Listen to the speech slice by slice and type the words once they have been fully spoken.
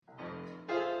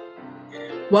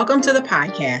Welcome to the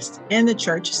podcast, And the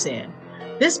Church Said.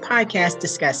 This podcast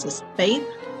discusses faith,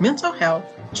 mental health,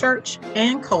 church,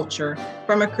 and culture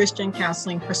from a Christian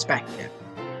counseling perspective.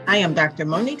 I am Dr.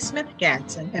 Monique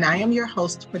Smith-Gadsden, and I am your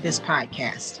host for this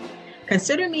podcast.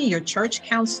 Consider me your church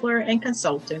counselor and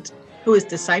consultant who is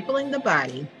discipling the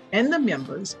body and the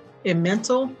members in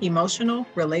mental, emotional,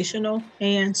 relational,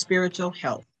 and spiritual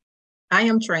health. I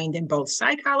am trained in both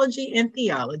psychology and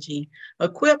theology,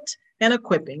 equipped and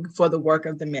equipping for the work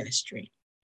of the ministry.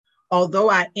 Although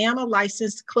I am a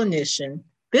licensed clinician,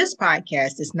 this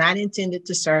podcast is not intended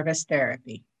to serve as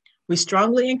therapy. We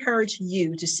strongly encourage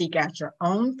you to seek out your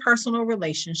own personal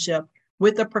relationship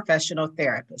with a professional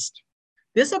therapist.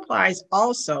 This applies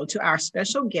also to our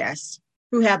special guests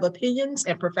who have opinions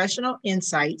and professional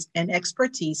insights and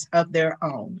expertise of their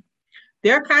own.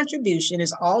 Their contribution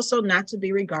is also not to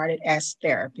be regarded as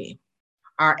therapy.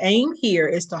 Our aim here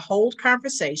is to hold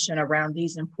conversation around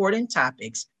these important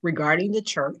topics regarding the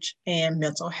church and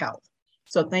mental health.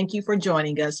 So thank you for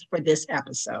joining us for this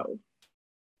episode.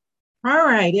 All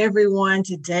right, everyone.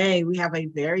 Today we have a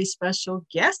very special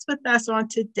guest with us on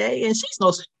today, and she's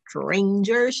no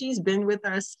stranger. She's been with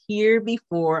us here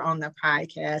before on the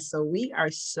podcast. So we are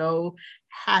so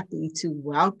happy to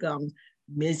welcome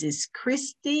Mrs.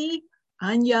 Christy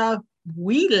Anyabwile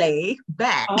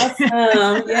back.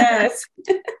 Awesome. Yes.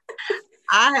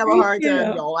 I have a hard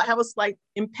time, y'all. I have a slight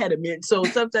impediment. So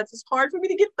sometimes it's hard for me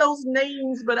to get those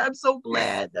names, but I'm so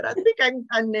glad that I think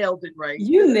I nailed it right.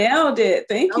 You nailed it.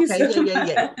 Thank you so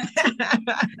much.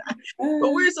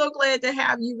 But we're so glad to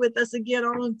have you with us again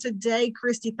on today,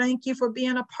 Christy. Thank you for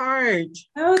being a part.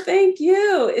 Oh, thank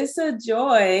you. It's a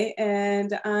joy.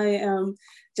 And I am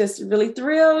just really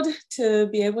thrilled to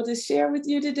be able to share with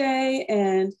you today.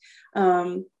 And,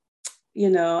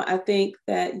 I think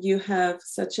that you have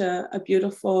such a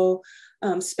beautiful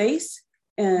space,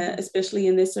 especially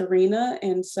in this arena.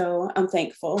 And so I'm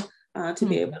thankful to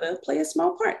be able to play a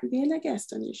small part in being a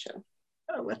guest on your show.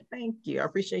 Oh, well, thank you. I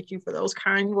appreciate you for those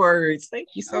kind words. Thank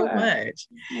you so much.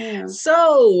 Yeah.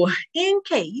 So in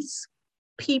case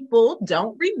people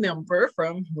don't remember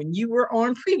from when you were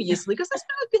on previously, because that's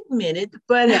been a good minute,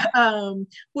 but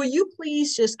will you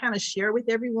please just kind of share with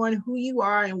everyone who you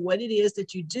are and what it is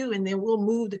that you do, and then we'll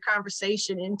move the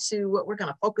conversation into what we're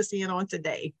going to focus in on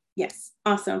today. Yes,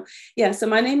 awesome. Yeah, so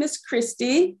my name is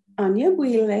Christy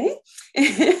Anyabwile.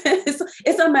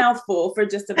 It's a mouthful for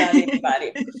just about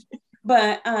anybody.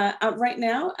 But right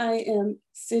now I am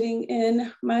sitting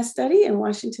in my study in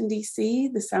Washington, D.C.,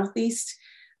 the southeast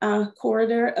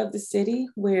corridor of the city,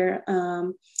 where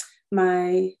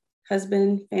my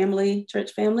husband,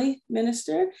 church family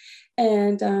minister.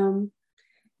 And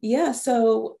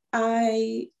so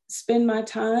I spend my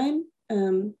time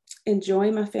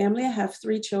enjoying my family. I have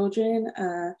 3 children,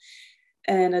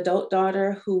 an adult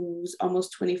daughter who's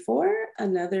almost 24,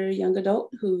 another young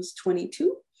adult who's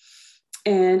 22,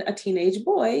 and a teenage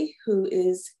boy who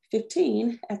is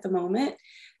 15 at the moment.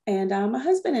 And my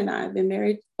husband and I have been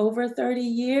married over 30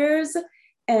 years,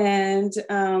 and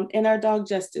our dog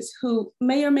Justice, who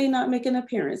may or may not make an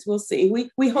appearance. We'll see.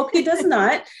 We hope he does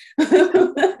not,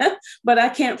 but I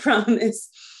can't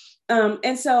promise.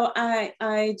 And so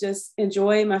I just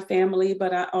enjoy my family,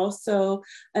 but I also,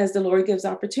 as the Lord gives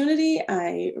opportunity,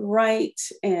 I write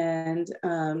and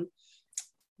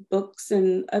books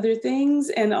and other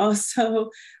things, and also,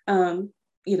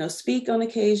 speak on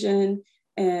occasion.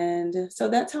 And so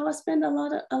that's how I spend a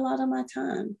lot of my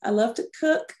time. I love to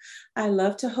cook. I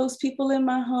love to host people in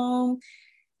my home,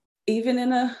 even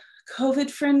in a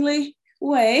COVID-friendly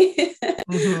way.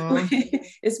 Mm-hmm.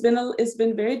 It's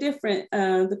been very different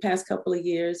the past couple of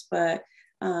years, but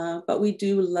we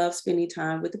do love spending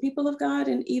time with the people of God,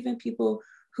 and even people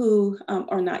who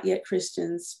are not yet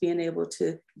Christians, being able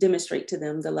to demonstrate to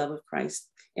them the love of Christ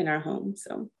in our home.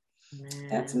 So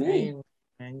that's me.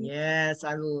 And yes,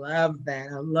 I love that.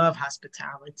 I love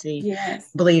hospitality.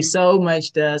 Yes. I believe so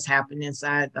much does happen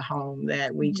inside the home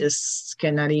that we just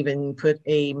cannot even put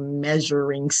a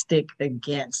measuring stick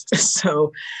against.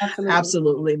 So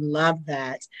absolutely love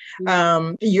that.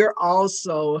 You're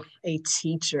also a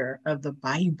teacher of the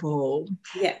Bible.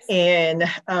 Yes. And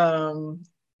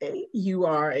you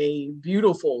are a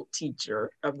beautiful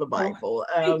teacher of the Bible.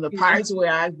 The parts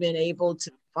where I've been able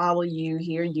to follow you,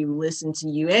 hear you, listen to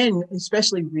you, and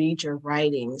especially read your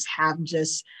writings have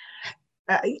just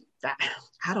I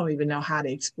don't even know how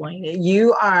to explain it.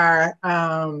 You are,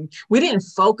 we didn't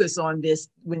focus on this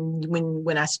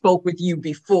when I spoke with you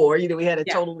before. We had a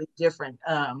totally different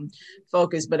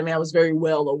focus, but I mean, I was very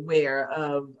well aware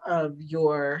of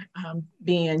your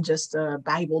being just a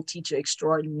Bible teacher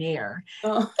extraordinaire.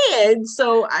 Oh. And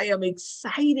so I am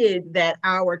excited that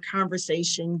our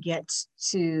conversation gets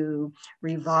to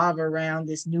revolve around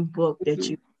this new book that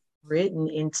you written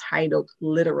entitled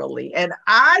Literally. And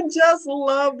I just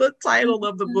love the title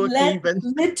of the book.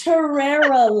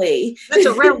 Literally.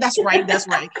 That's right.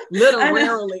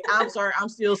 Literally. I'm sorry. I'm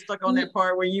still stuck on that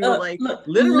part where you were like,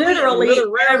 literally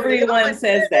everyone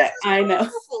says that. I know.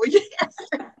 Yes.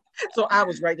 So I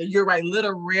was right there. You're right.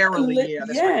 Literarily. Yeah,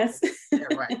 that's yes. Right. Yeah,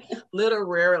 right.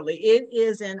 Literarily. It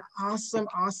is an awesome,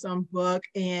 awesome book.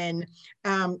 And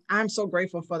I'm so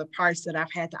grateful for the parts that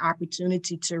I've had the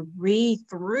opportunity to read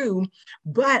through.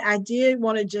 But I did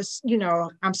want to just,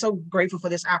 I'm so grateful for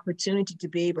this opportunity to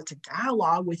be able to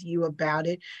dialogue with you about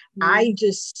it. Mm-hmm. I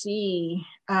just see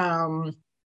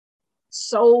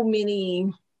so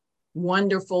many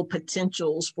wonderful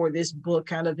potentials for this book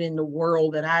kind of in the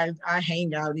world that I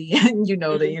hang out in,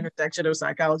 the intersection of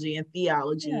psychology and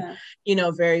theology,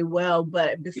 very well.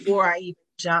 But before I even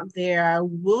jump there,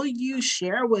 will you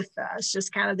share with us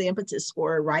just kind of the impetus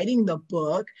for writing the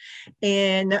book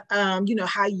and,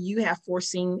 how you have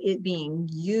foreseen it being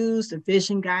used, the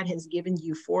vision God has given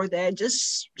you for that?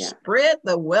 Just spread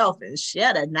the wealth and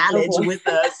share the knowledge with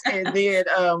us. And then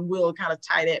we'll kind of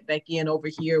tie that back in over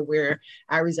here where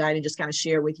I reside and just kind of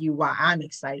share with you why I'm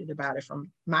excited about it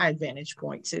from my vantage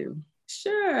point too.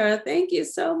 Sure. Thank you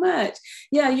so much.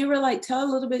 Yeah, you were like, tell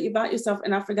a little bit about yourself.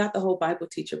 And I forgot the whole Bible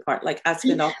teacher part. Like I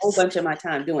spend a whole bunch of my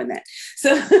time doing that.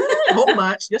 So a whole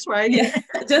bunch. That's right. Yeah,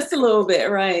 just a little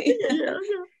bit. Right.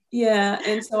 Yeah.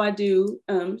 And so I do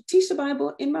teach the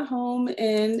Bible in my home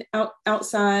and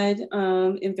outside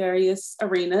in various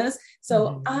arenas.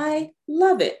 So I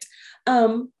love it.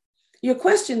 Your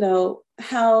question though,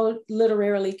 how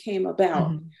literarily came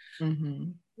about.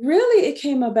 Really, it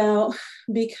came about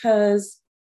because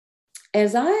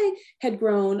as I had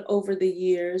grown over the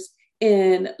years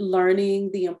in learning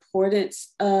the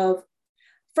importance of,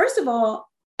 first of all,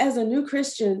 as a new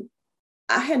Christian,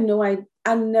 I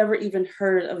never even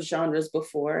heard of genres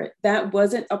before. That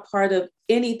wasn't a part of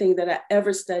anything that I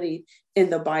ever studied in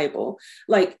the Bible.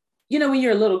 Like, when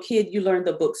you're a little kid, you learn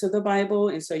the books of the Bible.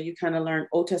 And so you kind of learn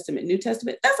Old Testament, New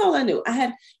Testament. That's all I knew. I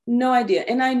had no idea.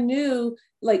 And I knew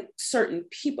like certain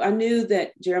people, I knew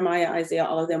that Jeremiah, Isaiah,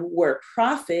 all of them were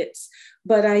prophets,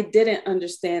 but I didn't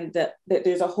understand that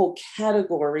there's a whole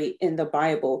category in the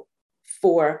Bible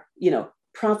for,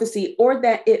 prophecy, or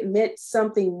that it meant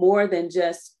something more than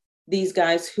just these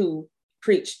guys who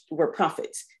preached were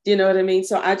prophets. Do you know what I mean?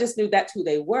 So I just knew that's who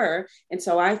they were. And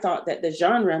so I thought that the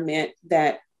genre meant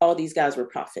that all these guys were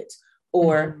prophets,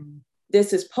 or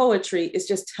this is poetry. It's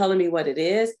just telling me what it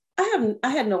is. I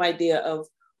had no idea of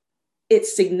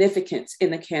its significance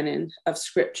in the canon of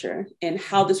scripture and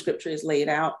how the scripture is laid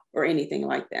out or anything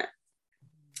like that.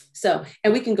 So,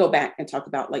 and we can go back and talk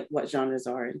about like what genres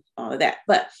are and all of that.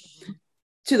 But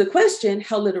to the question,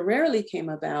 how literarily came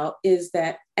about is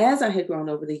that as I had grown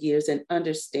over the years and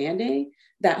understanding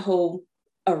that whole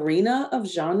arena of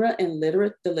genre and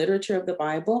the literature of the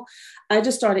Bible, I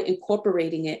just started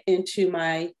incorporating it into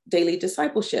my daily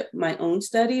discipleship, my own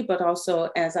study, but also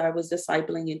as I was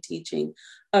discipling and teaching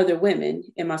other women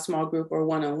in my small group or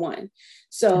one-on-one.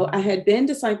 So I had been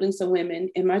discipling some women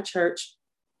in my church,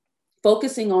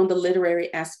 focusing on the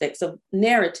literary aspects of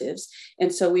narratives.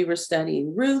 And so we were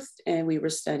studying Ruth and we were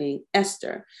studying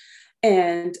Esther.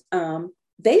 And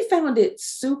they found it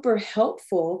super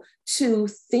helpful to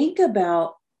think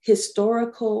about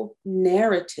historical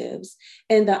narratives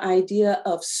and the idea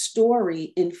of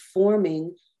story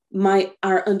informing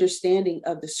our understanding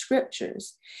of the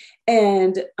scriptures.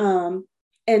 And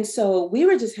so we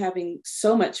were just having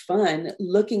so much fun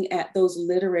looking at those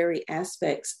literary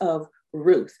aspects of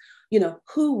Ruth.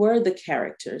 Who were the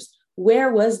characters?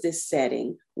 Where was this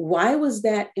setting? Why was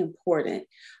that important?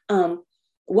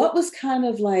 What was kind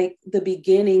of like the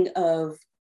beginning of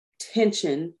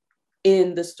tension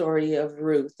in the story of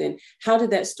Ruth? And how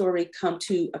did that story come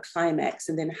to a climax?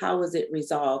 And then how was it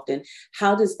resolved? And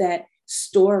how does that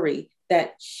story,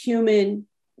 that story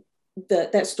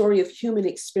of human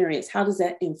experience, how does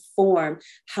that inform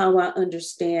how I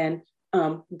understand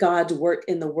God's work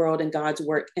in the world and God's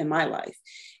work in my life?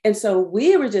 And so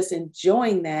we were just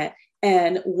enjoying that.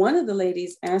 And one of the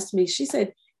ladies asked me, she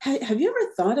said, have you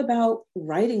ever thought about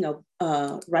writing a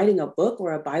book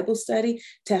or a Bible study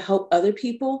to help other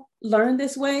people learn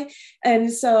this way?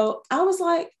 And so I was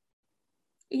like,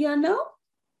 you know,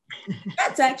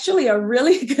 that's actually a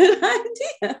really good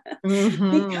idea.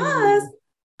 Because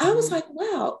I was like,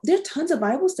 wow, there are tons of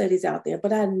Bible studies out there,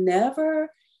 but I never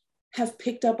have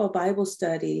picked up a Bible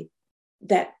study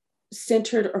that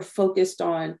centered or focused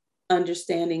on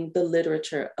understanding the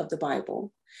literature of the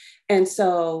Bible. And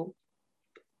so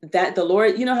that the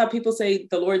Lord, you know how people say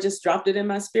the Lord just dropped it in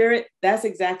my spirit? That's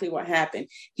exactly what happened.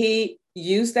 He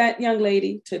used that young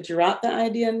lady to drop the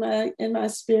idea in my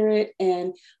spirit.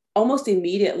 And almost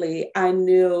immediately I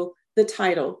knew the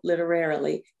title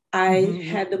literarily. I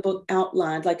had the book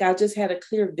outlined, like I just had a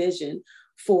clear vision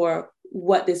for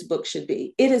what this book should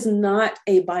be. It is not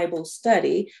a Bible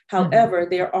study. However,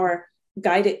 there are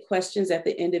guided questions at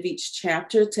the end of each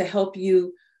chapter to help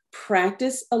you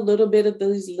practice a little bit of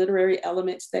those literary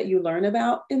elements that you learn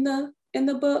about in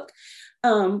the book.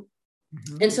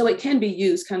 And so it can be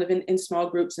used kind of in small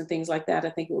groups and things like that. I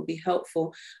think it will be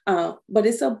helpful. But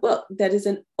it's a book that is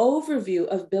an overview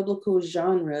of biblical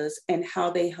genres and how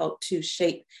they help to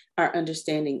shape our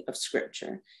understanding of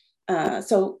scripture.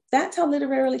 So that's how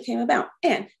Literarily came about.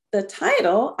 And the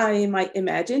title, I might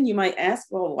imagine, you might ask,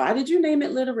 well, why did you name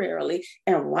it Literarily?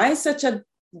 And why such a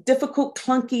difficult,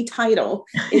 clunky title?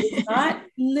 It's not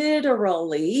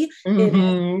literally, it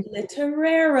is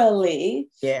literarily.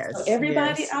 Yes. So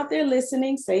everybody out there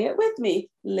listening, say it with me.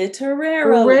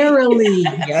 Literarily. Literally,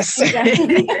 yes.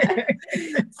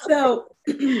 So,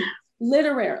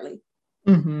 literarily.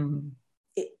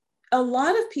 A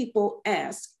lot of people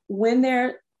ask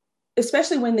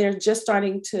especially when they're just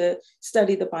starting to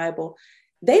study the Bible,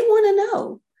 they want to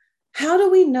know, how do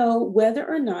we know whether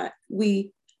or not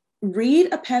we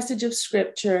read a passage of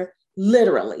scripture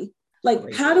literally?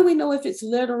 Like, how do we know if it's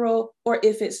literal or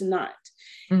if it's not?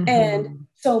 And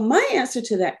so my answer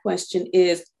to that question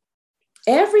is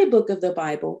every book of the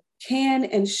Bible can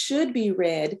and should be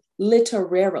read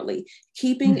literarily,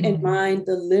 keeping in mind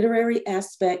the literary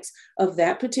aspects of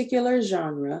that particular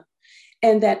genre,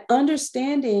 and that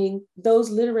understanding those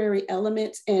literary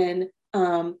elements and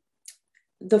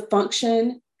the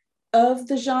function of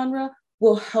the genre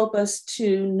will help us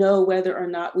to know whether or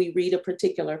not we read a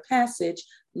particular passage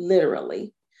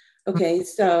literally. Okay,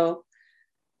 so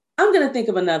I'm going to think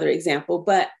of another example,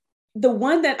 but the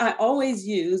one that I always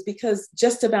use, because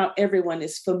just about everyone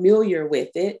is familiar with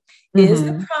it, is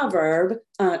the proverb,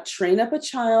 train up a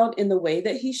child in the way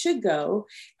that he should go,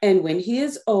 and when he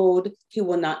is old, he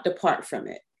will not depart from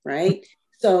it, right?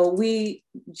 So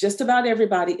just about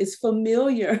everybody is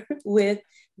familiar with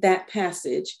that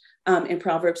passage in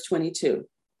Proverbs 22.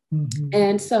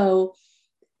 And so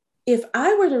if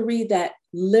I were to read that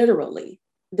literally,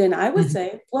 then I would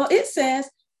say, well, it says,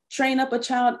 train up a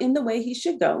child in the way he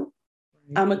should go.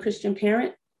 I'm a Christian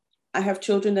parent. I have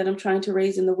children that I'm trying to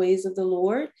raise in the ways of the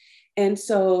Lord. And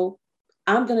so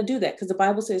I'm going to do that because the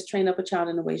Bible says, train up a child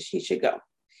in the way he should go.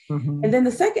 And then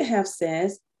the second half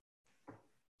says,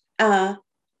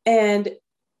 and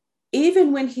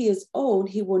even when he is old,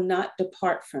 he will not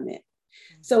depart from it.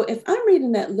 So if I'm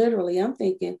reading that literally, I'm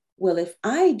thinking, well, if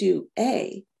I do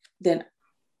A, then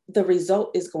the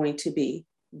result is going to be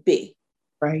B.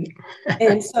 Right.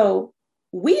 And so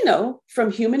we know from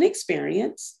human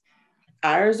experience,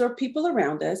 ours or people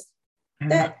around us,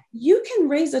 that you can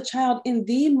raise a child in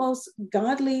the most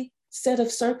godly set of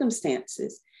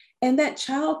circumstances, and that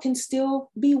child can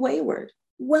still be wayward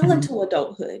well into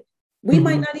adulthood. We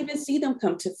might not even see them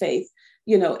come to faith,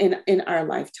 in our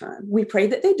lifetime. We pray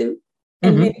that they do,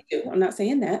 and many do. I'm not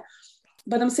saying that,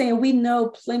 but I'm saying we know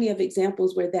plenty of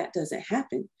examples where that doesn't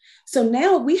happen. So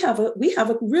now we have a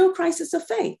real crisis of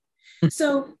faith.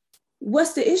 So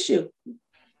what's the issue?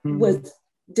 Was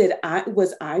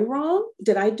I wrong?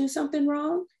 Did I do something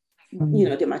wrong?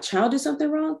 Did my child do something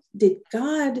wrong? Did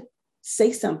God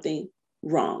say something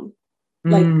wrong?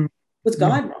 Like, was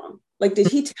God wrong? Like,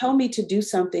 did he tell me to do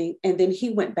something and then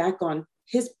he went back on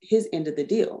his end of the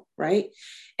deal, right?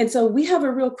 And so we have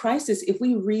a real crisis if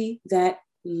we read that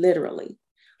literally.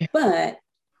 But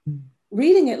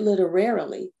reading it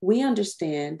literarily, we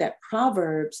understand that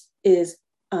Proverbs is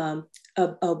a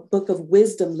book of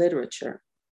wisdom literature,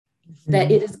 that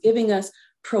it is giving us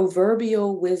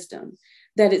proverbial wisdom,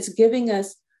 that it's giving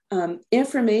us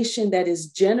information that is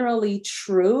generally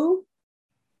true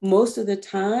most of the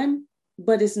time,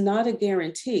 but it's not a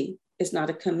guarantee. It's not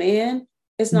a command.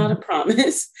 It's not a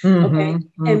promise. Okay.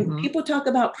 And people talk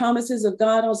about promises of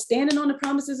God, standing on the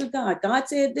promises of God. God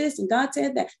said this and God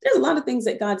said that. There's a lot of things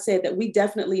that God said that we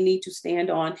definitely need to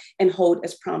stand on and hold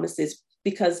as promises,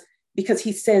 because because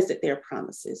he says that they're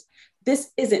promises.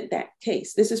 This isn't that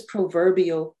case. This is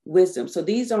proverbial wisdom. So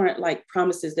these aren't like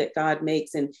promises that God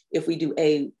makes, and if we do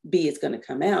A, B is going to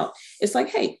come out. It's like,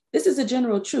 hey, this is a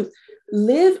general truth.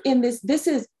 Live in this. This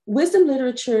is wisdom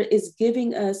literature is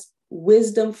giving us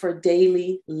wisdom for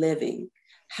daily living.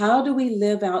 How do we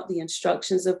live out the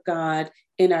instructions of God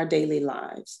in our daily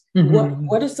lives? Mm-hmm.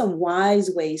 What are some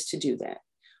wise ways to do that?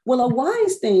 Well, a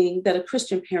wise thing that a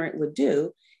Christian parent would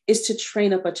do is to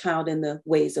train up a child in the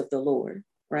ways of the Lord,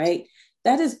 right?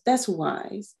 That's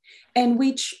wise. And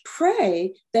we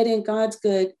pray that in God's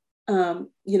good, that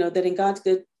in God's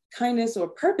good kindness or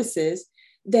purposes,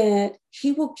 that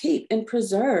he will keep and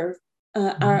preserve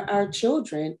our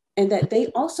children, and that they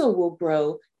also will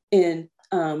grow in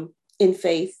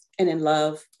faith and in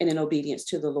love and in obedience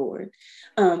to the Lord.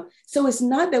 So it's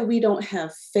not that we don't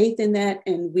have faith in that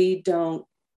and we don't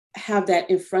have that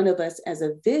in front of us as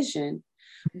a vision,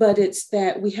 but it's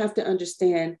that we have to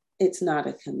understand it's not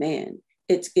a command.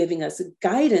 It's giving us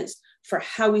guidance for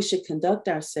how we should conduct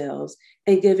ourselves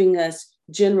and giving us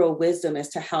general wisdom as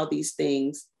to how these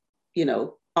things,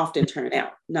 often turn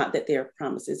out. Not that they're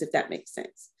promises, if that makes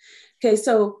sense. Okay,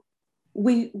 so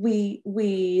we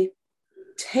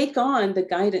take on the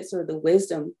guidance or the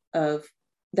wisdom of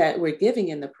that we're giving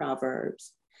in the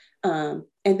Proverbs, and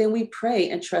then we pray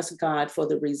and trust God for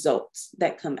the results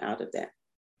that come out of that.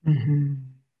 Mm-hmm.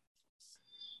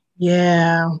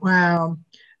 Yeah, wow.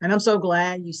 And I'm so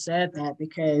glad you said that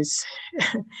because,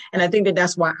 and I think that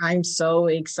that's why I'm so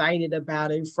excited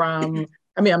about it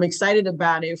I'm excited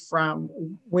about it from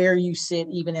where you sit,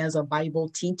 even as a Bible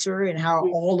teacher, and how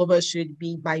all of us should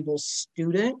be Bible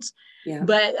students. Yeah.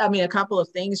 But a couple of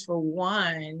things. For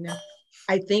one,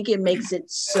 I think it makes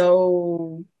it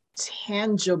so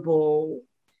tangible.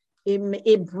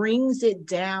 It brings it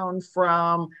down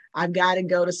from I've got to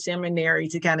go to seminary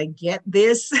to kind of get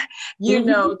this,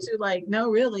 to like, no,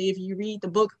 really, if you read the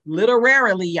book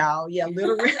literarily, y'all,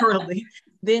 literarily,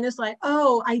 then it's like,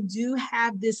 oh, I do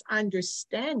have this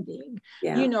understanding,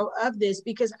 of this,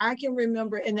 because I can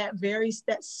remember in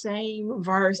that same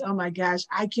verse, oh my gosh,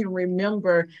 I can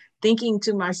remember thinking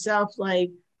to myself,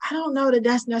 like, I don't know that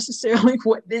that's necessarily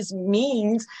what this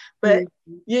means, but,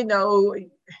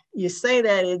 you say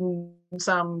that in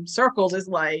some circles, it's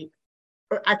like,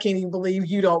 I can't even believe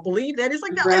you don't believe that. It's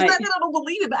like, no, right. It's not that I don't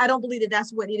believe it, but I don't believe that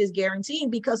that's what it is guaranteeing,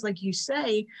 because like you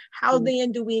say, how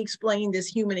then do we explain this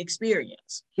human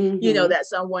experience, that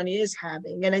someone is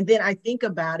having? And then I think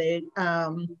about it,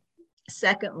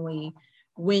 secondly,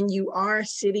 when you are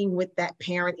sitting with that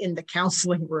parent in the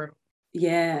counseling room,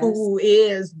 yes, who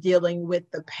is dealing with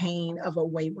the pain of a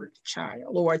wayward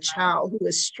child, or a child who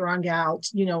is strung out,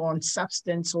 on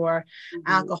substance or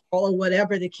alcohol or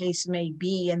whatever the case may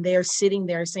be. And they're sitting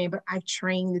there saying, but I've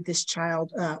trained this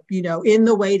child up, in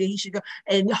the way that he should go,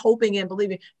 and hoping and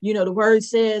believing, the word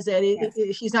says that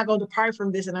he's not going to depart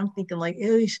from this. And I'm thinking like,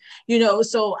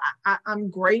 so I'm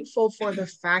grateful for the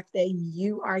fact that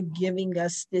you are giving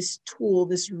us this tool,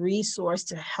 this resource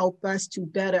to help us to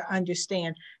better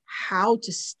understand how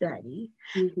to study,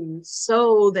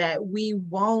 so that we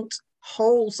won't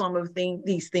hold some of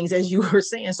these things, as you were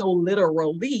saying, so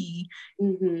literally,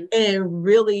 and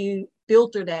really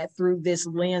filter that through this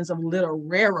lens of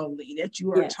literarily that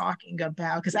you are talking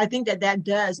about. Because I think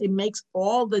it makes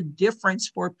all the difference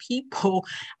for people.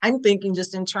 I'm thinking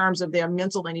just in terms of their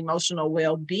mental and emotional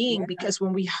well-being, because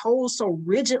when we hold so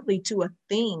rigidly to a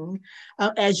thing,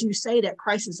 as you say, that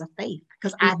crisis of faith,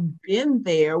 because I've been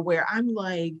there where I'm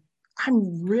like,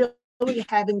 I'm really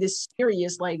having this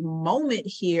serious moment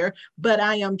here, but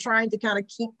I am trying to kind of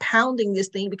keep pounding this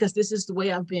thing because this is the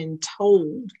way I've been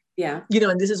told. Yeah.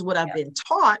 And this is what I've been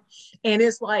taught. And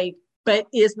it's like, but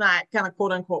it's not kind of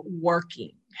quote unquote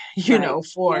working,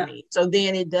 for me. So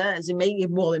then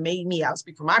it made me, I'll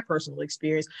speak from my personal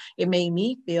experience. It made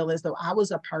me feel as though I was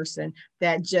a person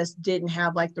that just didn't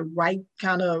have the right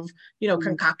kind of,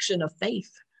 concoction of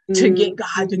faith to get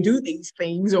God to do these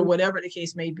things, or whatever the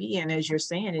case may be. And as you're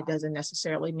saying, it doesn't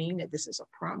necessarily mean that this is a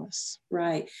promise.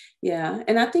 Right. Yeah.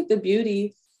 And I think the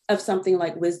beauty of something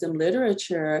like wisdom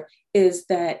literature is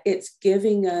that it's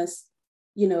giving us,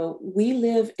 we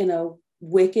live in a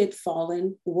wicked,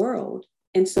 fallen world.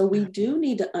 And so we do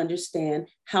need to understand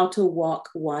how to walk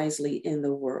wisely in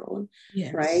the world,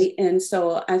 right? And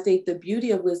so I think the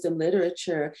beauty of wisdom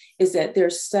literature is that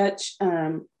there's such,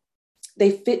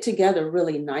 they fit together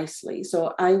really nicely.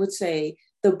 So I would say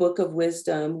the books of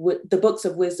wisdom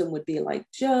would be like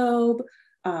Job,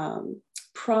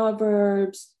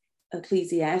 Proverbs,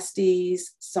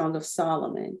 Ecclesiastes, Song of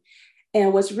Solomon.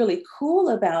 And what's really cool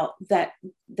about that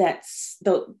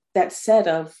set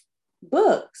of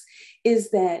books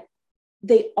is that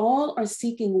they all are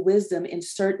seeking wisdom in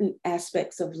certain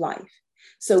aspects of life.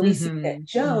 So we see that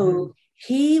Job,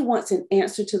 he wants an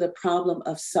answer to the problem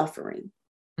of suffering,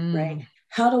 right?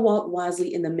 How to walk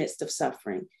wisely in the midst of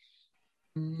suffering.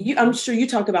 I'm sure you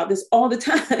talk about this all the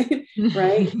time,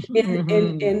 right?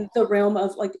 In the realm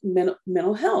of like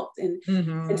mental health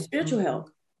and spiritual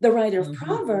health. The writer of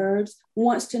Proverbs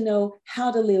wants to know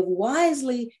how to live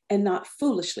wisely and not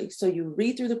foolishly. So you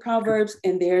read through the Proverbs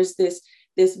and there's this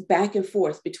back and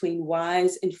forth between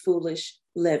wise and foolish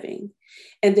living.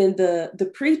 And then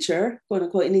the preacher, quote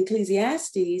unquote, in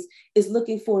Ecclesiastes is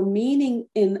looking for meaning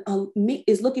in a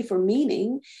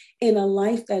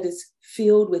life that is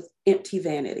filled with empty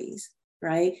vanities,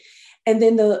 right? And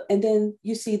then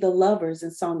you see the lovers in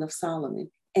Song of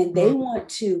Solomon, and they want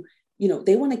to,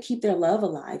 they want to keep their love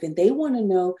alive, and they want to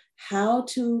know how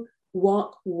to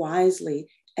walk wisely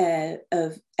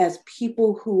as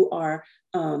people who are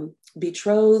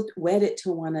betrothed, wedded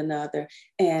to one another,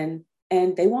 and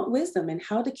they want wisdom and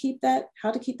how to keep that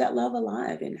love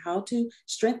alive, and how to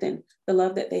strengthen the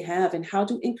love that they have, and how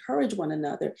to encourage one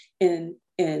another in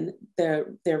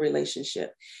their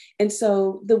relationship. And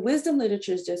so the wisdom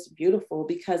literature is just beautiful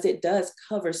because it does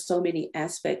cover so many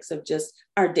aspects of just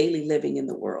our daily living in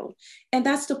the world. And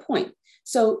that's the point.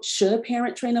 So should a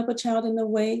parent train up a child in the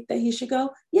way that he should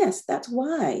go? Yes, that's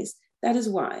wise. That is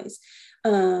wise.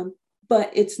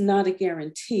 But it's not a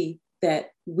guarantee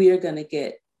that we're going to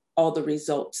get all the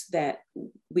results that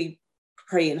we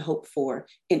pray and hope for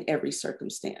in every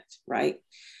circumstance, right?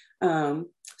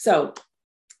 So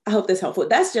I hope that's helpful.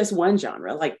 That's just one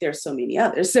genre. Like there's so many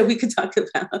others that we could talk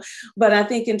about. But I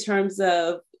think in terms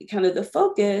of kind of the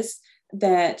focus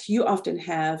that you often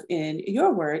have in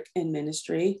your work in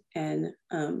ministry and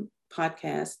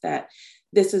podcast, that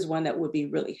this is one that would be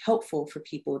really helpful for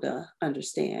people to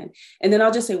understand. And then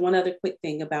I'll just say one other quick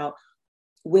thing about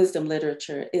wisdom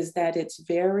literature is that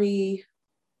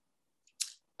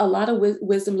a lot of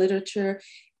wisdom literature,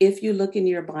 if you look in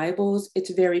your Bibles, it's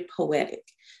very poetic.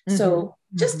 So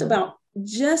just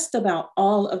about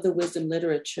all of the wisdom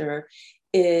literature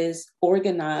is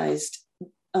organized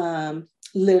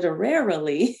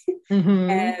literarily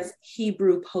as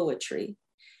Hebrew poetry,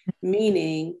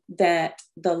 meaning that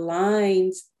the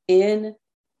lines in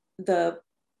the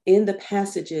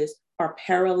passages are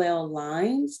parallel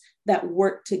lines that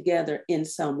work together in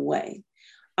some way.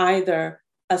 Either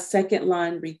a second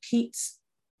line repeats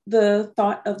the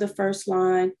thought of the first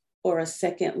line, or a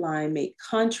second line may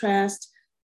contrast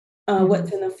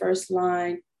what's in the first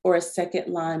line, or a second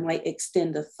line might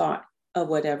extend the thought of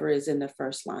whatever is in the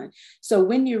first line. So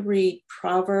when you read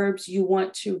Proverbs, you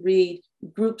want to read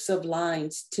groups of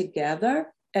lines together,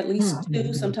 at least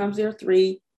two, sometimes there are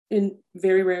three, in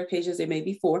very rare occasions there may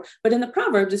be four, but in the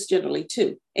Proverbs it's generally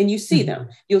two, and you see them.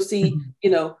 You'll see,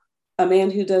 a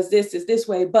man who does this is this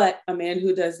way, but a man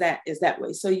who does that is that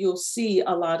way. So you'll see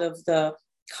a lot of the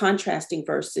contrasting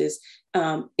verses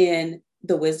in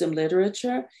the wisdom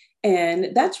literature. And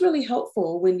that's really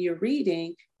helpful when you're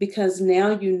reading, because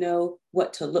now you know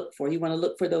what to look for. You want to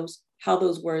look for how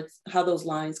those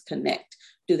lines connect.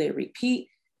 Do they repeat?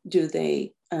 Do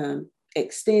they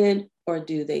extend? Or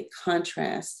do they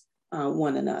contrast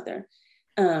one another?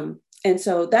 And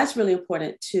so that's really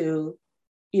important to,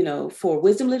 for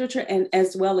wisdom literature, and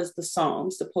as well as the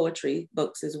Psalms, the poetry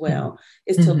books as well,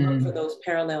 is to look for those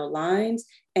parallel lines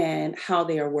and how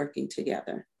they are working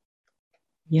together.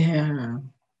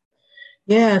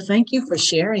 Yeah, thank you for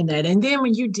sharing that. And then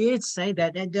when you did say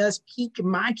that, that does pique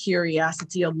my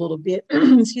curiosity a little bit,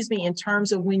 excuse me, in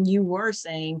terms of when you were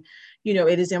saying,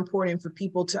 it is important for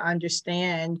people to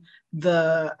understand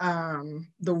the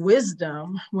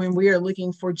wisdom when we are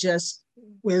looking for just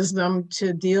wisdom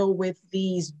to deal with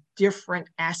these different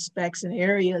aspects and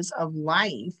areas of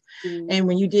life. And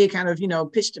when you did kind of,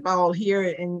 pitch the ball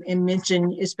here and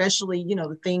mention, especially,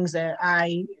 the things that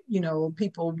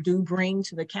people do bring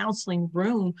to the counseling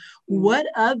room, what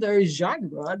other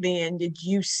genre then did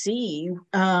you see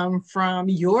from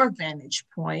your vantage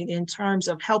point in terms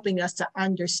of helping us to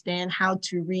understand how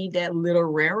to read that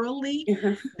literarily?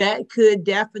 That could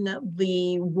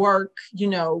definitely work,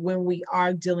 when we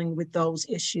are dealing with those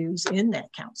issues in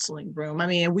that counseling room. I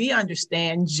mean, we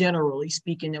understand, generally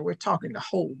speaking, that we're talking the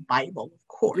whole Bible, of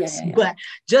course, but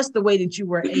just the way that you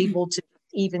were able to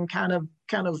even kind of,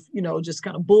 just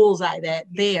kind of bullseye that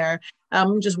there.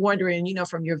 I'm just wondering,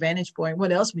 from your vantage point,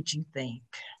 what else would you think?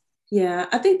 Yeah,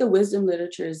 I think the wisdom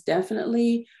literature is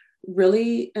definitely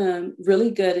really,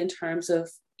 really good in terms of,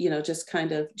 just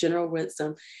kind of general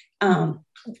wisdom.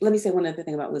 Let me say one other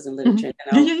thing about wisdom literature.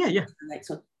 And Yeah. The next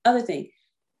one. Other thing,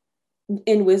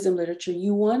 in wisdom literature,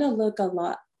 you want to look a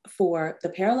lot for the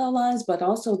parallel lines, but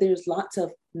also there's lots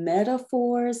of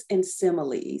metaphors and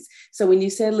similes. So when you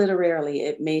said literarily,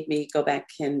 it made me go back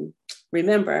and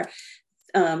remember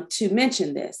to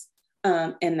mention this.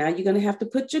 And now you're going to have to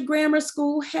put your grammar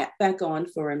school hat back on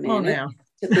for a minute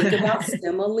to think about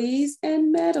similes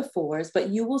and metaphors, but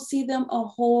you will see them a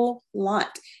whole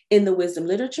lot in the wisdom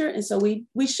literature. And so we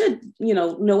should,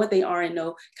 know what they are and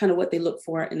know kind of what they look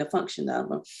for and the function of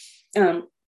them.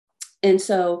 And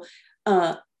so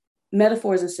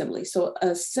metaphors and similes. So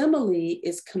a simile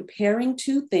is comparing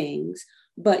two things,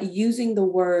 but using the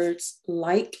words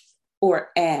like or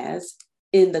as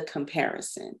in the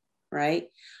comparison, right?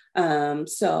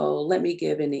 So let me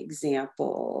give an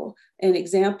example. An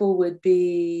example would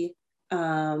be,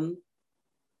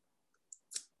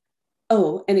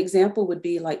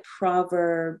 like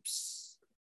Proverbs,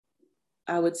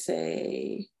 I would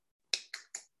say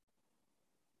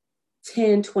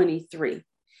 10:23.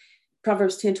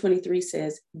 Proverbs 10:23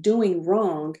 says, doing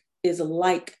wrong is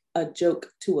like a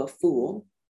joke to a fool,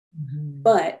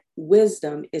 but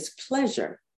wisdom is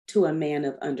pleasure to a man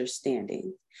of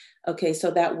understanding. Okay, so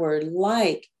that word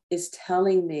like is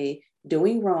telling me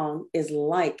doing wrong is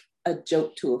like a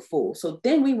joke to a fool. So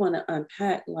then we want to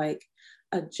unpack, like,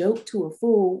 a joke to a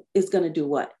fool is going to do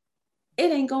what?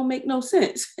 It ain't going to make no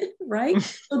sense, right?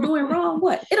 So doing wrong,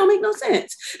 what? It don't make no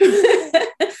sense.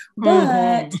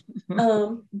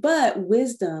 But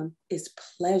wisdom is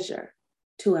pleasure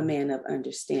to a man of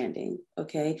understanding,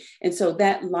 okay? And so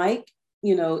that like,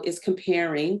 is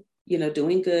comparing,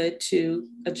 doing good to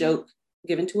a joke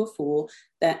given to a fool.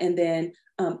 And then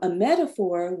a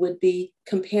metaphor would be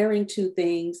comparing two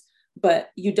things, but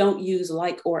you don't use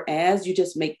like or as, you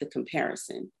just make the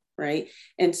comparison, right?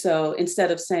 And so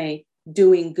instead of saying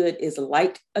doing good is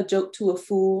like a joke to a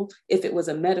fool, if it was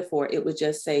a metaphor, it would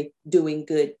just say doing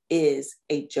good is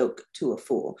a joke to a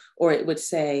fool. Or it would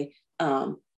say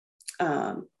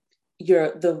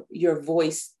your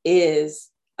voice is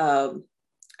a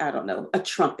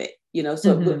trumpet,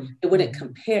 so it wouldn't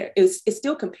compare. It's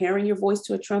still comparing your voice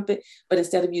to a trumpet, but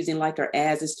instead of using like or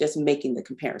as, it's just making the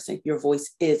comparison. Your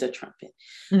voice is a trumpet.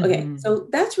 Okay, so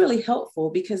that's really helpful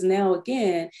because now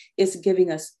again, it's giving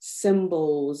us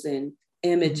symbols and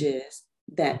images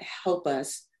that help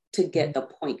us to get the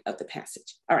point of the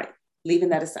passage. All right, leaving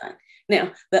that aside.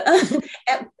 Now,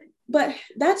 but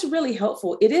that's really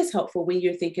helpful. It is helpful when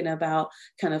you're thinking about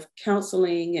kind of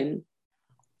counseling and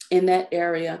in that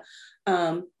area,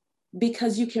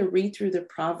 because you can read through the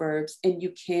Proverbs and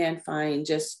you can find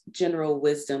just general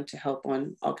wisdom to help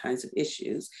on all kinds of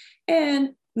issues and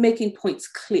making points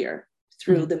clear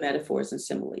through the metaphors and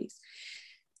similes.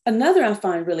 Another I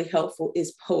find really helpful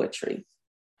is poetry.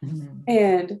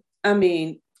 And I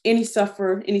mean, any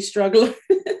sufferer, any struggler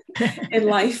in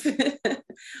life,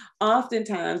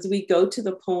 oftentimes we go to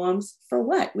the poems for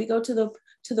what? We go to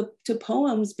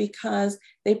poems because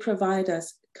they provide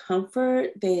us comfort.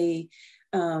 They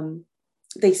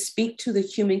speak to the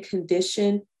human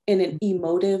condition in an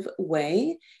emotive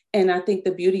way. And I think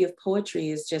the beauty of poetry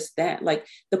is just that, like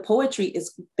the poetry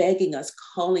is begging us,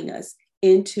 calling us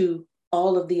into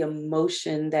all of the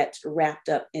emotion that's wrapped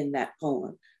up in that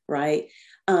poem, right?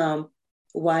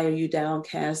 Why are you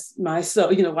downcast, my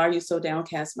soul? Why are you so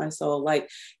downcast, my soul? Like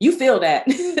you feel that,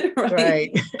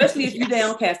 right? Especially if you're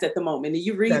downcast at the moment and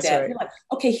you read that's that, right. You're like,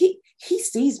 okay, he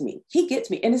sees me, he gets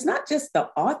me. And it's not just the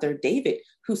author, David,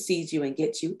 who sees you and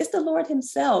gets you. It's the Lord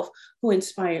himself who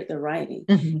inspired the writing.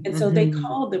 And so they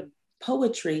call the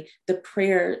poetry the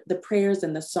prayers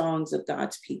and the songs of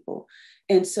God's people.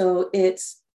 And so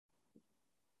it's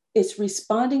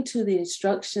responding to the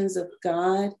instructions of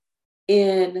God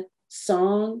in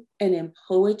song and in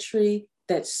poetry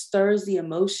that stirs the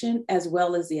emotion as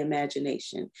well as the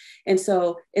imagination. And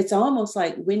so it's almost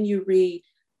like when you read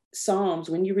Psalms,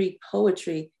 when you read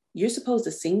poetry, you're supposed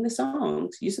to sing the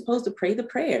songs, you're supposed to pray the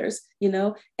prayers,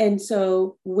 And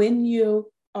so when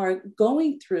you are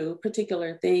going through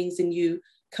particular things and you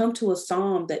come to a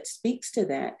psalm that speaks to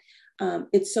that,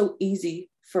 it's so easy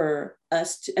for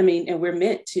us to, and we're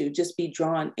meant to just be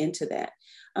drawn into that.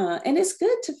 And it's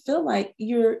good to feel like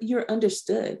you're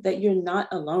understood, that you're not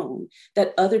alone,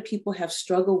 that other people have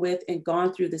struggled with and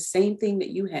gone through the same thing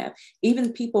that you have.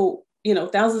 Even people,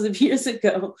 thousands of years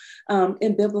ago,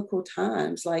 in biblical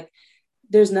times, like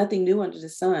there's nothing new under the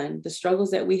sun. The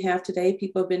struggles that we have today,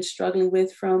 people have been struggling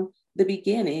with from the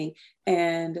beginning.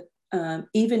 And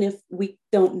even if we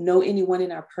don't know anyone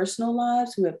in our personal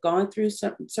lives who have gone through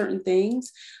certain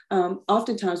things,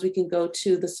 oftentimes we can go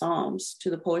to the Psalms, to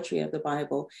the poetry of the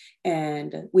Bible,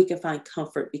 and we can find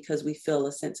comfort because we feel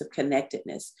a sense of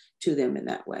connectedness to them in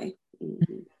that way.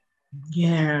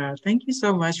 Yeah, thank you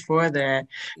so much for that.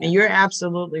 And Yeah. you're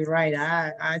absolutely right.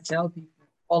 I tell people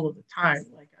all of the time,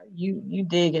 like you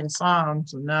dig in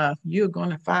Psalms enough, you're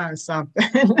going to find something,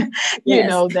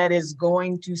 Yes. that is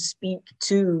going to speak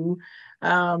to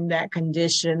that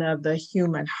condition of the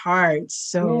human heart. Yeah.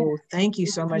 So thank you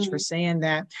so much for Mhm. saying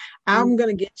that. Mhm. I'm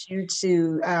going to get you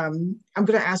to, I'm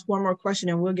going to ask one more question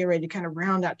and we'll get ready to kind of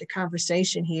round out the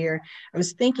conversation here. I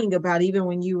was thinking about even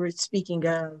when you were speaking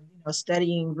of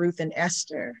studying Ruth and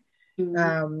Esther,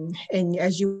 Mhm. and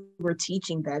as you were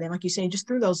teaching that, and like you saying, just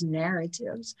through those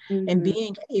narratives and Mhm.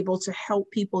 being able to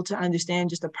help people to understand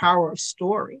just the power of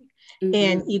story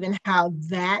and Mhm. even how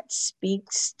that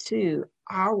speaks to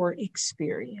our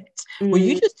experience. Will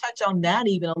you Mhm. just touch on that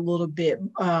even a little bit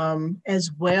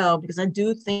as well? Because I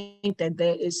do think that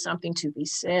there is something to be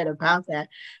said about that.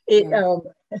 It Yeah.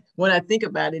 When I think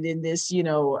about it in this,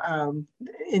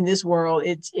 in this world,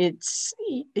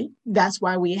 that's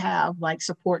why we have like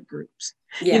support groups,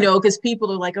 Yeah. because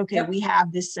people are like, okay, Yep. we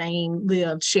have the same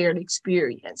lived shared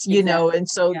experience, Exactly. and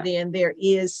so Yeah. then there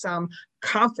is some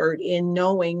comfort in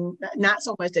knowing not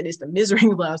so much that it's the misery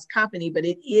loves company, but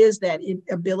it is that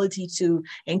ability to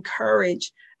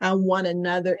encourage one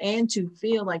another and to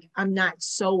feel like I'm not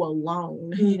so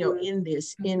alone, Mhm. in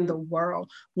this, in Mhm. the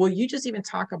world. Will you just even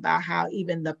talk about how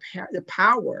even the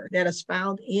power that is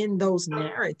found in those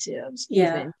narratives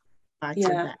Yeah. even to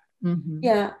Yeah. that? Mm-hmm.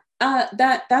 Yeah.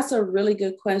 That's a really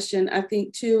good question, I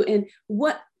think, too. And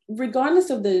what,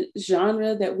 regardless of the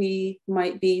genre that we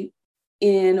might be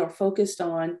in or focused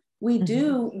on,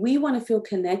 Mm-hmm. we want to feel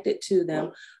connected to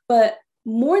them. But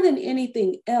more than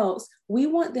anything else, we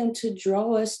want them to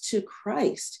draw us to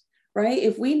Christ, right?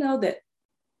 If we know that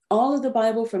all of the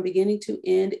Bible from beginning to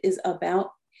end is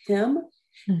about Him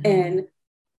Mm-hmm. and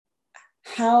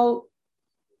how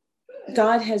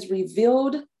God has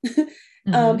revealed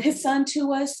Mm-hmm. His Son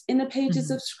to us in the pages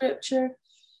Mm-hmm. of Scripture,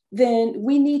 then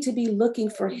we need to be looking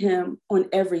for Him on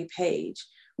every page.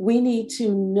 We need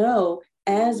to know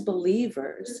as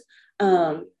believers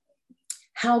um,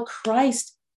 how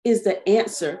Christ is the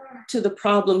answer to the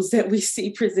problems that we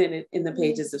see presented in the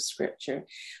pages of Scripture,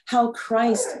 how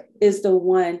Christ is the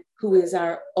one who is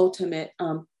our ultimate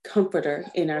comforter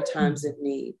in our times of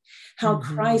need, how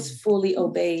Mm-hmm. Christ fully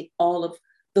obeyed all of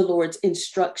the Lord's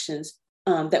instructions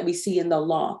that we see in the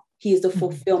law. He is the Mm-hmm.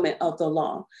 fulfillment of the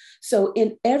law. So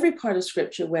in every part of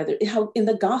Scripture, whether how in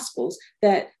the Gospels,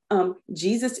 that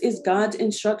Jesus is God's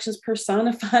instructions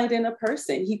personified in a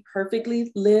person. He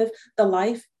perfectly lived the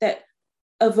life that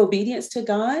of obedience to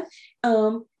God,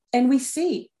 and we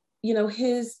see,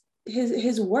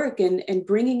 his work and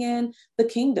bringing in the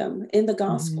kingdom in the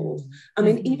Gospels. I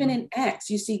mean, even Mm-hmm. in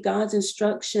Acts, you see God's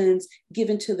instructions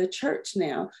given to the church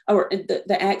now, or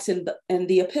the Acts and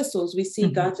the epistles. We see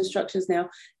Mm-hmm. God's instructions now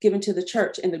given to the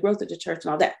church and the growth of the church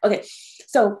and all that. Okay,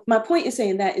 so my point is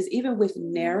saying that is even with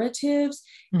narratives,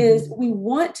 is Mm-hmm. we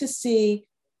want to see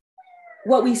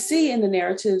what we see in the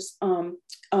narratives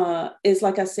is,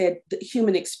 like I said, the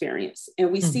human experience.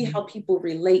 And we see Mm-hmm. how people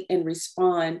relate and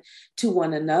respond to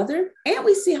one another. And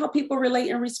we see how people relate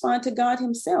and respond to God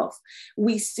Himself.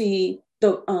 We see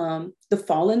the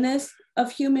fallenness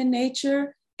of human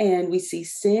nature and we see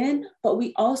sin, but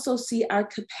we also see our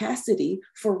capacity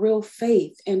for real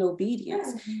faith and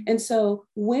obedience. And so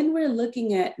when we're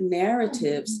looking at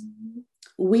narratives,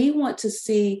 we want to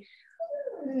see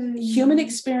human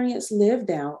experience lived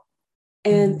out,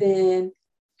 and Mm-hmm. then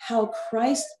how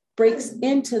Christ breaks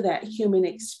into that human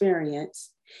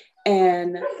experience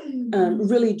and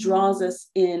really draws us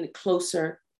in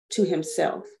closer to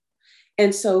Himself.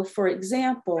 And so, for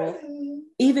example,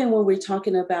 even when we're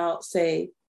talking about,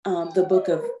 say, the book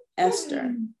of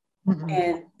Esther, Mm-hmm.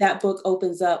 and that book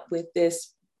opens up with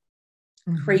this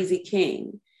Mm-hmm. crazy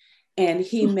king, and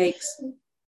he makes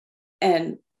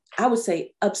an, I would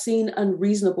say, obscene,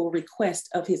 unreasonable request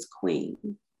of his queen.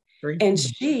 Great. And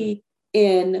she,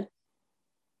 in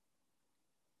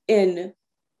in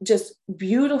just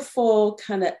beautiful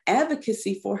kind of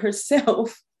advocacy for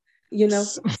herself,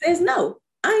 says, no,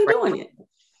 I ain't doing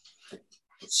it.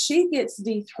 She gets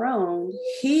dethroned.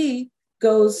 He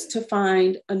goes to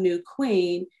find a new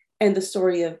queen, and the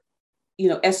story of,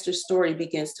 Esther's story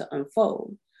begins to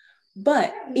unfold.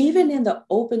 But even in the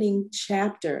opening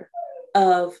chapter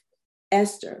of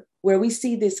Esther, where we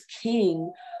see this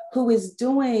king who is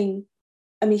doing,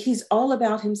 I mean, he's all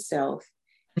about himself.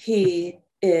 He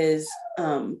is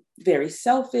very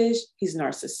selfish. He's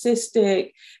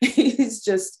narcissistic. He's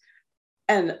just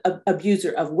an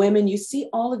abuser of women. You see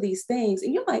all of these things,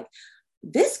 and you're like,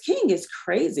 this king is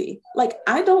crazy. Like,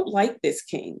 I don't like this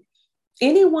king.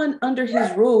 Anyone under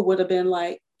his rule would have been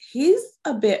like, he's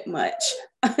a bit much.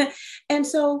 And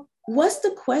so what's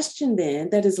the question then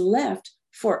that is left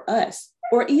for us,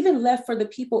 or even left for the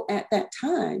people at that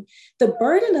time? The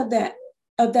burden of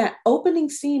that opening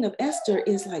scene of Esther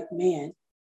is like, man,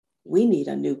 we need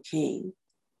a new king.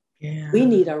 Yeah. We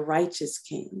need a righteous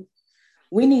king.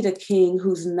 We need a king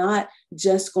who's not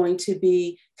just going to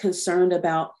be concerned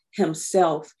about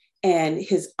himself and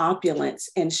his opulence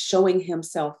and showing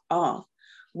himself off.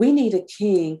 We need a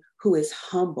king who is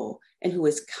humble and who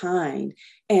is kind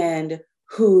and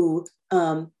who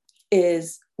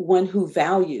is one who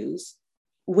values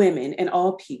women and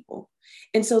all people.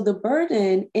 And so the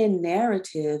burden in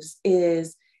narratives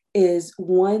is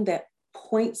one that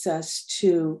points us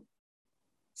to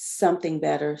something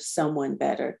better, someone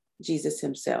better, Jesus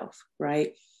himself,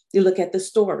 right? You look at the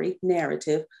story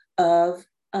narrative of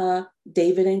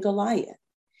David and Goliath.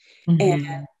 Mm-hmm.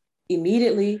 And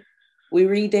immediately we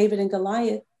read David and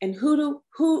Goliath, and who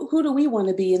do we want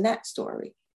to be in that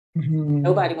story? Mm-hmm.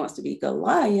 Nobody wants to be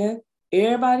Goliath.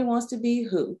 Everybody wants to be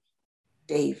who?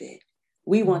 David.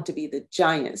 We want to be the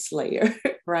giant slayer,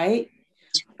 right?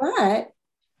 But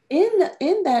in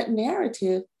that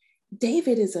narrative,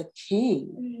 David is a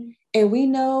king. Mm-hmm. And we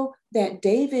know that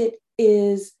David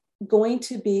is going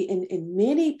to be in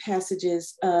many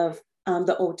passages of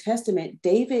the Old Testament.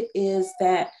 David is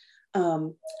that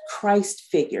Christ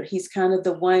figure. He's kind of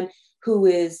the one who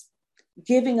is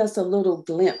giving us a little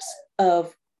glimpse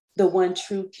of the one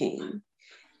true king.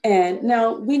 And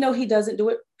now we know he doesn't do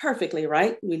it perfectly,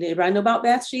 right? Everybody know about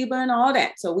Bathsheba and all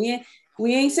that. So we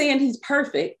ain't saying he's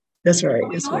perfect. That's right.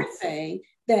 We are saying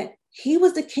that he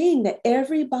was the king that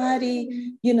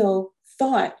everybody,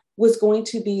 thought was going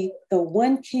to be the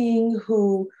one king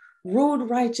who ruled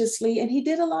righteously, and he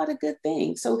did a lot of good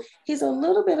things. So he's a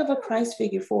little bit of a Christ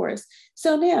figure for us.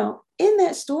 So now, in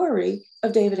that story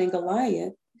of David and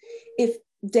Goliath, if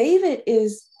David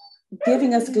is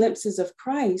giving us glimpses of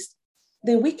Christ,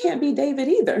 then we can't be David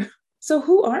either. So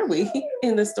who are we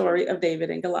in the story of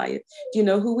David and Goliath? Do you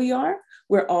know who we are?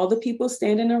 We're all the people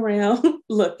standing around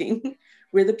looking.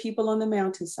 We're the people on the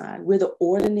mountainside. We're the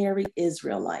ordinary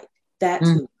Israelite. That's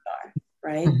who we are,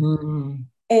 right?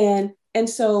 Mm-hmm. And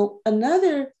so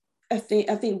another, I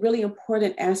think really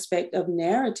important aspect of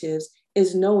narratives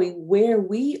is knowing where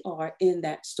we are in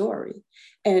that story.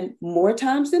 And more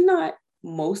times than not,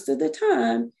 most of the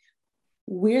time,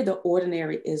 we're the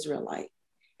ordinary Israelite.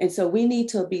 And so we need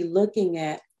to be looking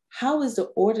at how is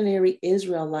the ordinary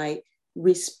Israelite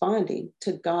responding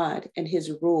to God and his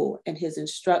rule and his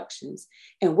instructions?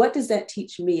 And what does that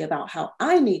teach me about how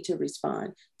I need to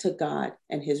respond to God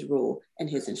and his rule and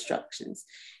his instructions?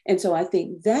 And so I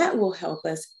think that will help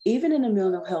us, even in the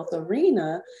mental health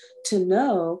arena, to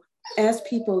know as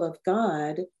people of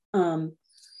God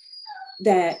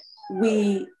that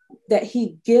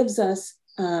he gives us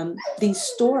these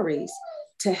stories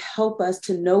to help us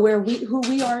to know who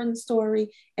we are in the story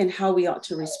and how we ought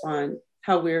to respond,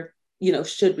 how we're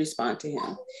should respond to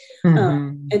him.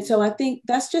 Mm-hmm. And so I think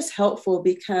that's just helpful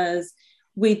because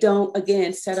we don't,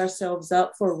 again, set ourselves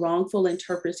up for wrongful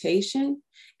interpretation.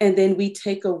 And then we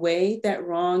take away that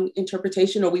wrong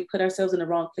interpretation, or we put ourselves in the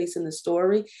wrong place in the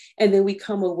story. And then we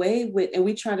come away we're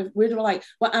like,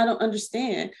 well, I don't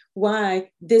understand why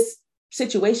this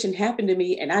situation happened to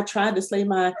me and I tried to slay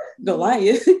my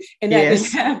Goliath and that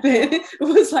didn't happen. It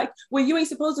was like, well, you ain't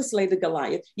supposed to slay the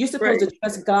Goliath. You're supposed to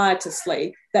trust God to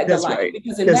slay that Goliath. Right.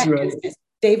 Because in that instance,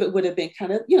 David would have been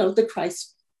kind of,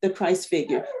 the Christ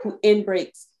figure who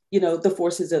breaks, the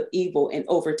forces of evil and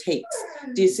overtakes.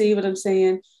 Do you see what I'm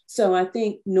saying? So I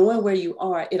think knowing where you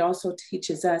are, it also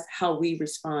teaches us how we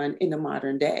respond in the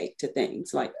modern day to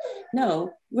things like,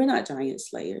 no, we're not giant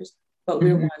slayers, but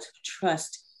we're ones who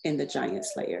trust in the giant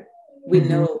slayer. We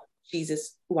know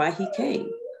Jesus, why he came.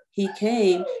 He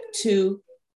came to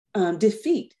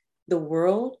defeat the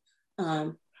world,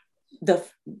 our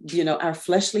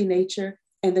fleshly nature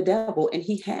and the devil. And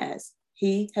he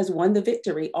has won the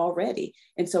victory already.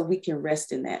 And so we can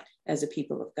rest in that as a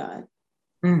people of God.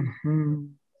 Mm-hmm.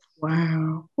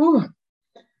 Wow. Whew.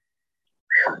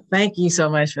 Thank you so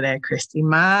much for that, Christy.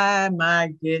 My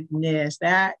goodness,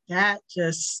 that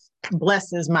just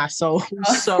blesses my soul.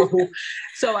 So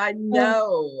I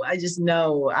just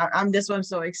know that's what I'm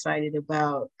so excited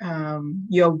about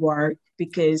your work,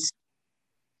 because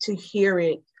to hear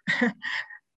it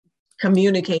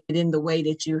communicated in the way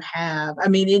that you have,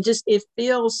 it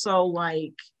feels so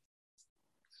like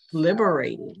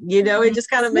liberating, it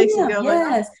just kind of makes it feel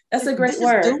like, that's a great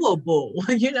word. This is doable,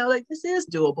 like this is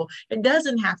doable. It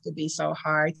doesn't have to be so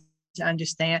hard to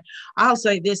understand. I'll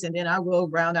say this and then I will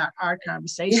round out our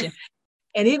conversation.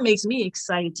 And it makes me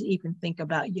excited to even think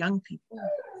about young people.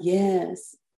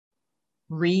 Yes.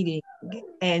 reading.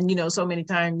 And, you know, so many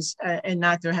times, and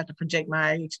not to have to project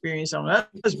my experience on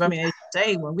others, but I mean, as you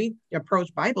say, when we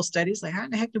approach Bible studies, like, how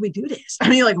the heck do we do this? I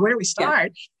mean, like, where do we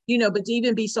start? Yeah. You know, but to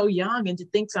even be so young and to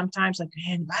think sometimes like,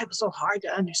 man, the Bible's so hard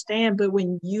to understand. But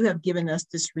when you have given us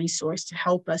this resource to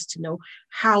help us to know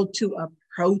how to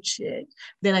approach it,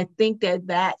 then I think that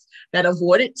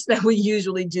avoidance that we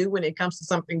usually do when it comes to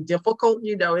something difficult,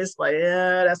 you know, it's like,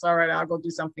 yeah, that's all right, I'll go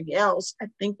do something else. I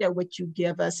think that what you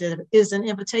give us is an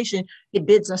invitation. It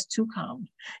bids us to come.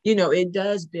 You know, it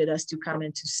does bid us to come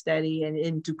and to study,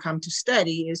 and to come to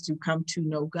study is to come to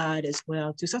know God as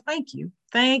well too. So thank you.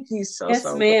 Thank you so yes,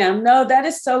 so ma'am. Much. No, that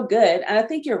is so good. And I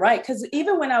think you're right. Because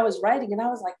even when I was writing, and I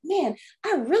was like, man,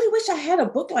 I really wish I had a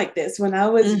book like this when I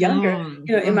was younger,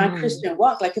 you know, in my Christian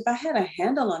walk. Like if I had a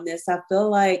handle on this, I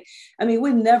feel like, I mean,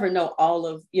 we never know all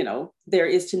of, you know, there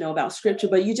is to know about scripture,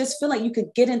 but you just feel like you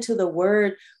could get into the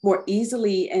word more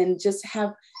easily and just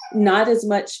have not as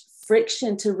much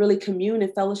friction to really commune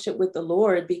and fellowship with the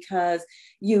Lord, because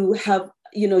you have,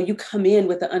 you know, you come in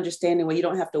with the understanding where you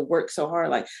don't have to work so hard.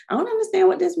 Like, I don't understand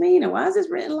what this means, and why is this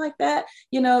written like that?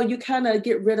 You know, you kind of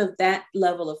get rid of that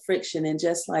level of friction and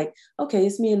just like, okay,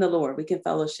 it's me and the Lord. We can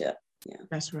fellowship. Yeah,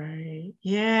 that's right.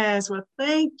 Yes. Well,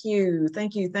 thank you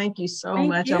so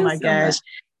much. You oh my so gosh. Much.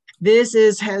 This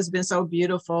has been so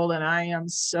beautiful, and I am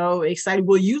so excited.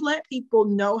 Will you let people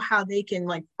know how they can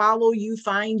like follow you,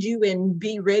 find you, and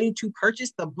be ready to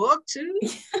purchase the book too?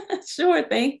 Sure,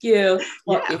 thank you.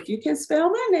 Well, Yeah. if you can spell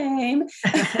my name,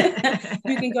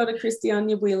 you can go to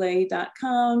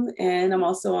christyanyabwile.com, and I'm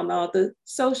also on all the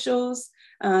socials.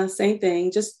 Same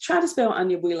thing. Just try to spell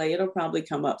Anyabwile. It'll probably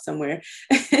come up somewhere.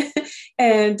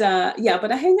 And yeah,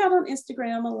 but I hang out on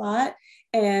Instagram a lot,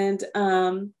 and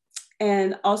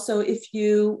also, if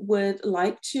you would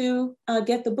like to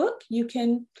get the book, you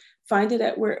can find it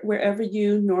at wherever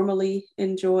you normally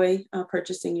enjoy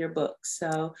purchasing your books.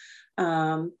 So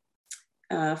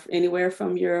anywhere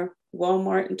from your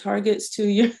Walmart and Targets to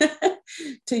your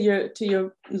to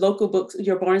your local books,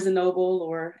 your Barnes and Noble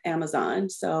or Amazon.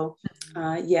 So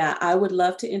yeah, I would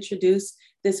love to introduce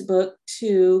this book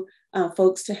to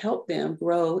folks to help them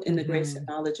grow in the grace and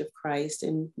knowledge of Christ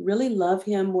and really love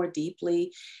him more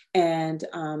deeply and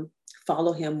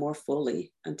follow him more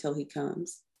fully until he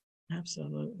comes.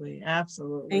 Absolutely.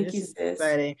 Thank you, sis.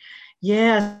 Exciting.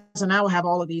 Yes, and I will have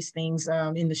all of these things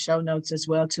in the show notes as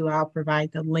well too. I'll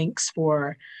provide the links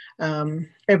for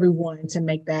everyone to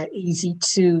make that easy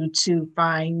to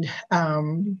find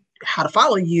how to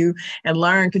follow you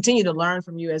and continue to learn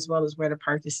from you, as well as where to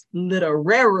purchase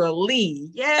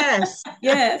literarily. Yes.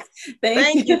 Yes.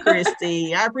 Thank you,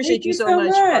 Christy. I appreciate you so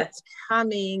much for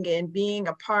coming and being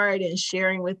a part and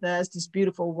sharing with us this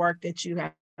beautiful work that you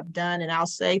have done. And I'll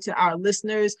say to our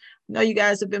listeners, I know you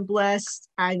guys have been blessed.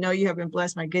 I know you have been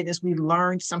blessed. My goodness, we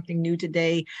learned something new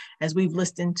today as we've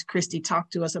listened to Christy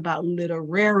talk to us about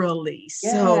literarily.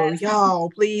 Yes. So y'all,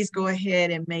 please go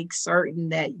ahead and make certain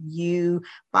that you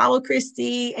follow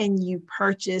Christy and you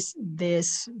purchase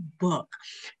this book.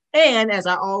 And as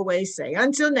I always say,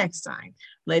 until next time,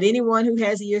 let anyone who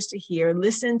has ears to hear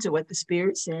listen to what the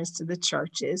Spirit says to the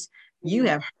churches. You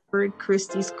have heard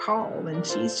Christy's call, and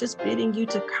she's just bidding you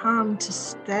to come to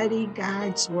study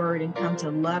God's word and come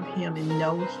to love him and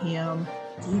know him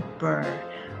deeper.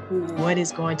 What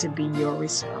is going to be your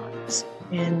response?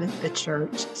 And the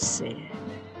church said,